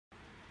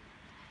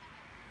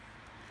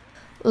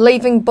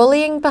leaving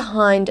bullying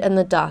behind in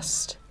the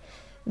dust.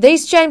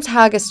 These James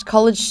Hargest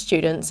College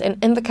students and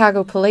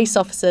Invercargill police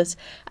officers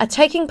are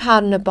taking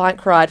part in a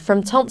bike ride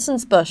from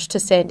Thompson's Bush to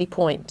Sandy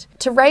Point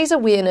to raise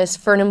awareness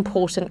for an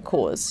important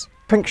cause.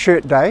 Pink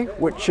Shirt Day,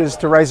 which is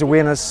to raise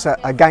awareness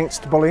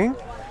against bullying.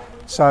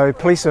 So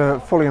police are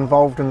fully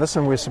involved in this,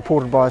 and we're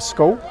supported by a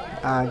school,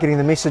 getting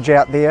the message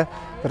out there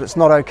that it's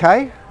not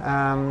okay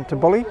to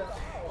bully.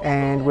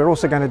 And we're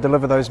also going to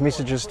deliver those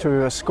messages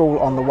to a school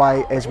on the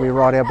way as we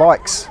ride our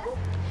bikes.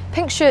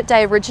 Pink Shirt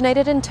Day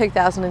originated in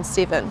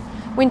 2007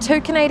 when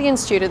two Canadian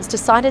students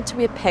decided to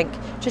wear pink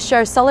to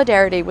show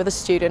solidarity with a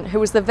student who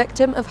was the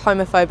victim of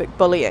homophobic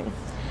bullying.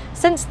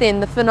 Since then,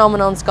 the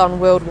phenomenon's gone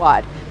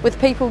worldwide, with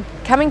people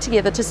coming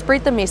together to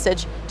spread the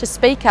message to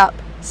speak up,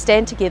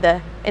 stand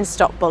together and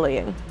stop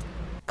bullying.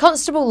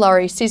 Constable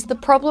Laurie says the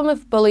problem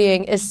of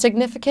bullying is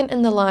significant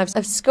in the lives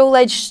of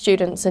school-aged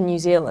students in New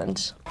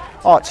Zealand.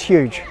 Oh, it's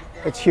huge,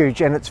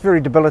 and it's very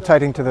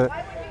debilitating to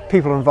the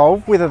people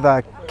involved, whether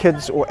they're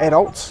kids or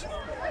adults.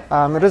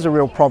 It is a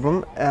real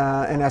problem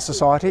in our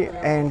society,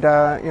 and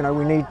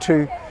we need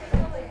to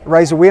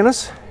raise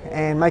awareness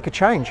and make a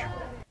change.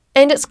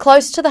 And it's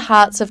close to the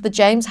hearts of the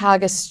James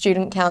Hargest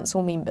Student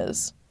Council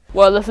members.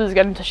 Well, this is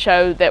going to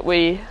show that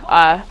we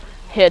are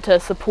here to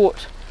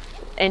support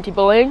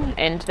anti-bullying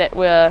and that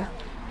we're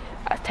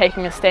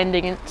taking a stand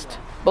against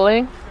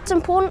bullying. It's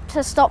important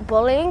to stop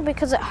bullying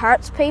because it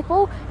hurts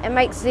people, it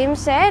makes them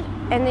sad,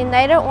 and then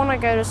they don't want to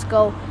go to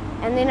school,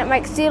 and then it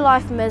makes their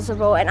life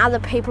miserable and other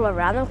people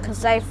around them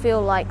because they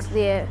feel like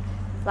they're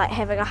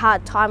having a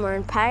hard time or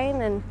in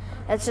pain, and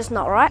it's just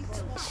not right.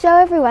 Show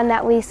everyone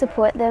that we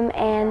support them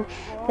and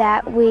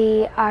that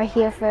we are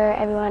here for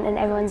everyone and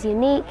everyone's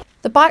unique.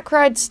 The bike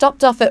ride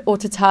stopped off at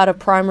Otatara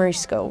Primary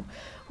School,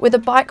 where the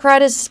bike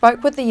riders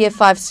spoke with the Year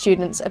 5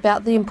 students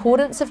about the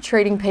importance of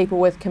treating people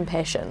with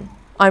compassion.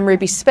 I'm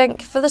Ruby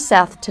Spink for the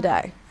South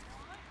Today.